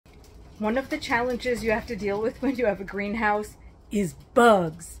One of the challenges you have to deal with when you have a greenhouse is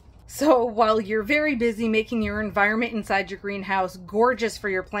bugs. So while you're very busy making your environment inside your greenhouse gorgeous for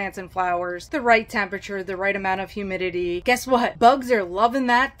your plants and flowers, the right temperature, the right amount of humidity, guess what? Bugs are loving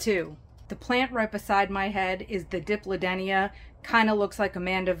that too. The plant right beside my head is the Dipladenia. Kind of looks like a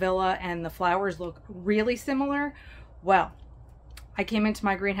mandevilla and the flowers look really similar. Well, I came into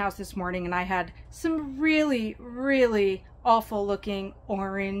my greenhouse this morning and I had some really, really awful looking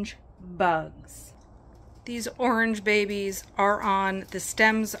orange bugs. These orange babies are on the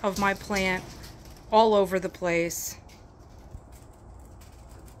stems of my plant all over the place.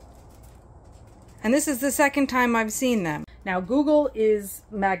 And this is the second time I've seen them. Now Google is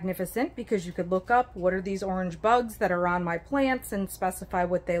magnificent because you could look up what are these orange bugs that are on my plants and specify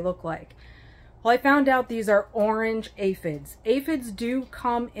what they look like. Well, I found out these are orange aphids. Aphids do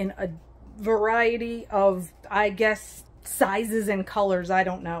come in a variety of, I guess, sizes and colors. I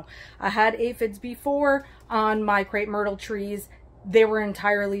don't know. I had aphids before on my crepe myrtle trees. They were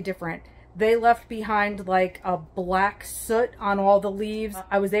entirely different. They left behind like a black soot on all the leaves.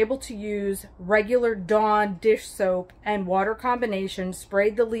 I was able to use regular Dawn dish soap and water combination,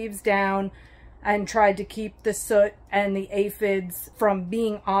 sprayed the leaves down, and tried to keep the soot and the aphids from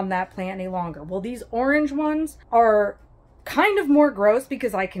being on that plant any longer. Well, these orange ones are kind of more gross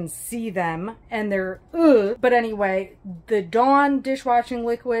because I can see them and they're ugh. But anyway, the Dawn dishwashing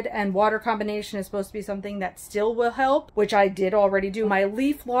liquid and water combination is supposed to be something that still will help, which I did already do. My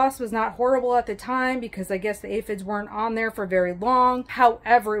leaf loss was not horrible at the time because I guess the aphids weren't on there for very long.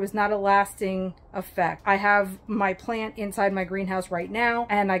 However, it was not a lasting effect. I have my plant inside my greenhouse right now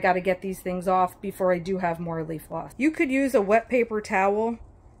and I got to get these things off before I do have more leaf loss. You could use a wet paper towel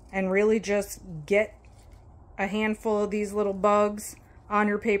and really just get a handful of these little bugs on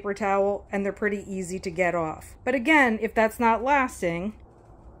your paper towel and they're pretty easy to get off. But again, if that's not lasting,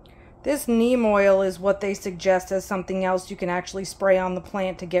 this neem oil is what they suggest as something else you can actually spray on the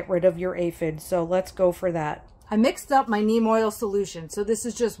plant to get rid of your aphids. So let's go for that. I mixed up my neem oil solution. So this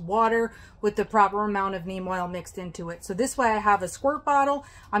is just water with the proper amount of neem oil mixed into it. So this way I have a squirt bottle.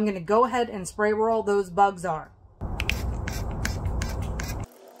 I'm going to go ahead and spray where all those bugs are.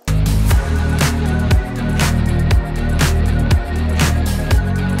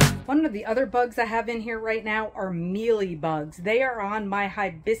 One of the other bugs I have in here right now are mealy bugs. They are on my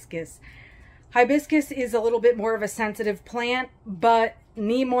hibiscus. Hibiscus is a little bit more of a sensitive plant, but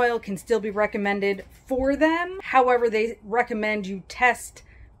neem oil can still be recommended for them. However, they recommend you test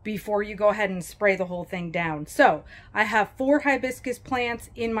before you go ahead and spray the whole thing down. So I have 4 hibiscus plants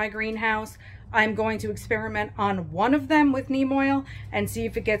in my greenhouse. I'm going to experiment on one of them with neem oil and see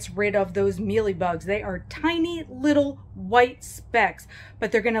if it gets rid of those mealy bugs. They are tiny little white specks,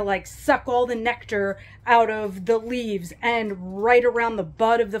 but they're gonna like suck all the nectar out of the leaves and right around the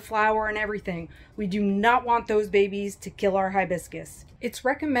bud of the flower and everything. We do not want those babies to kill our hibiscus. It's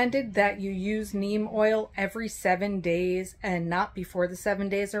recommended that you use neem oil every 7 days and not before the 7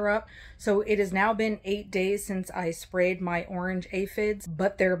 days are up. So it has now been 8 days since I sprayed my orange aphids,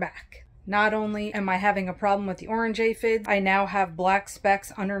 but they're back. Not only am I having a problem with the orange aphids, I now have black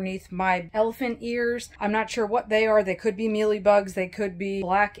specks underneath my elephant ears. I'm not sure what they are. They could be mealybugs, they could be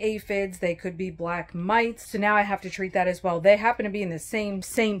black aphids, they could be black mites. So now I have to treat that as well. They happen to be in the same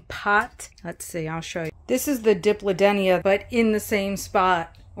pot. Let's see, I'll show you. This is the Dipladenia, but in the same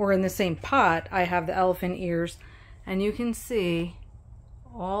spot or in the same pot, I have the elephant ears. And you can see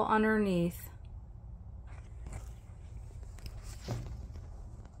all underneath,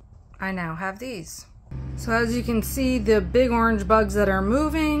 I now have these. So as you can see, the big orange bugs that are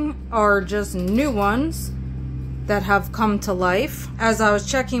moving are just new ones that have come to life. As I was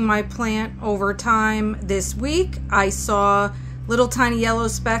checking my plant over time this week, I saw little tiny yellow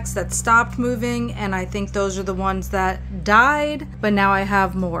specks that stopped moving, and I think those are the ones that died, but now I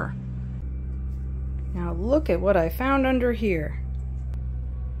have more. Now look at what I found under here.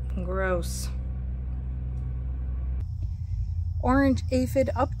 Gross. Orange aphid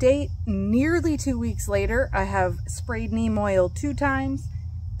update. Nearly 2 weeks later, I have sprayed neem oil 2 times.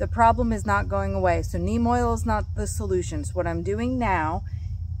 The problem is not going away. So neem oil is not the solution. So what I'm doing now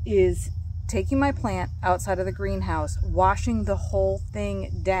is taking my plant outside of the greenhouse, washing the whole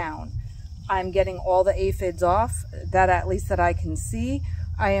thing down. I'm getting all the aphids off, that at least that I can see.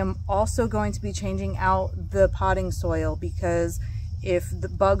 I am also going to be changing out the potting soil because if the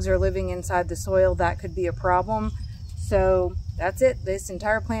bugs are living inside the soil, that could be a problem. So that's it. This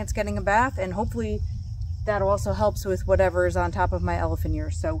entire plant's getting a bath, and hopefully that also helps with whatever is on top of my elephant ear.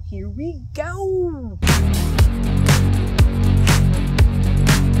 So here we go.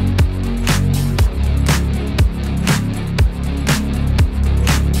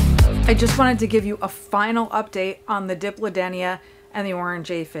 I just wanted to give you a final update on the Dipladenia and the orange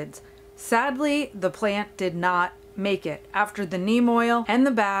aphids. Sadly, the plant did not make it. After the neem oil and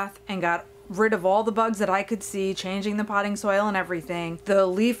the bath and got rid of all the bugs that I could see, changing the potting soil and everything, the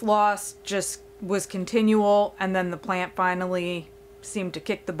leaf loss just was continual, and then the plant finally seemed to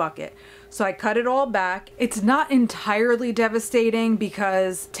kick the bucket. So I cut it all back. It's not entirely devastating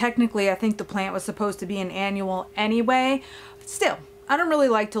because technically I think the plant was supposed to be an annual anyway. Still, I don't really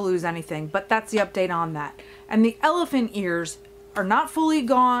like to lose anything, but that's the update on that. And the elephant ears are not fully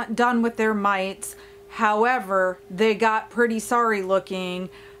done with their mites. However, they got pretty sorry looking,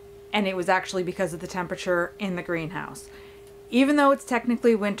 and it was actually because of the temperature in the greenhouse. Even though it's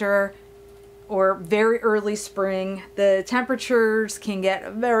technically winter or very early spring, the temperatures can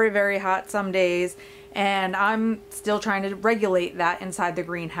get very, very hot some days, and I'm still trying to regulate that inside the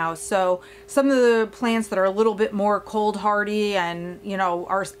greenhouse. So some of the plants that are a little bit more cold hardy and, you know,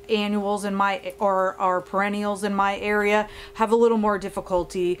 our annuals in my, or our perennials in my area have a little more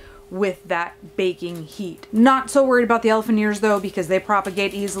difficulty with that baking heat. Not so worried about the elephant ears though, because they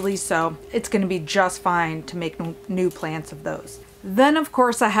propagate easily, so it's going to be just fine to make new plants of those. Then of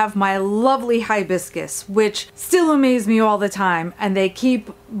course I have my lovely hibiscus, which still amaze me all the time, and they keep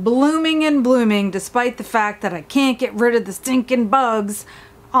blooming and blooming despite the fact that I can't get rid of the stinking bugs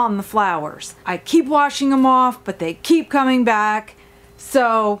on the flowers. I keep washing them off, but they keep coming back.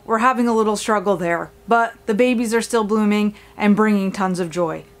 So we're having a little struggle there, but the babies are still blooming and bringing tons of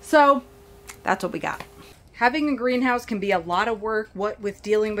joy. So that's what we got. Having a greenhouse can be a lot of work, what with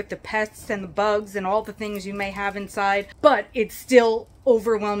dealing with the pests and the bugs and all the things you may have inside, but it's still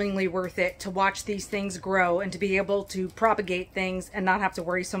overwhelmingly worth it to watch these things grow and to be able to propagate things and not have to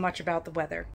worry so much about the weather.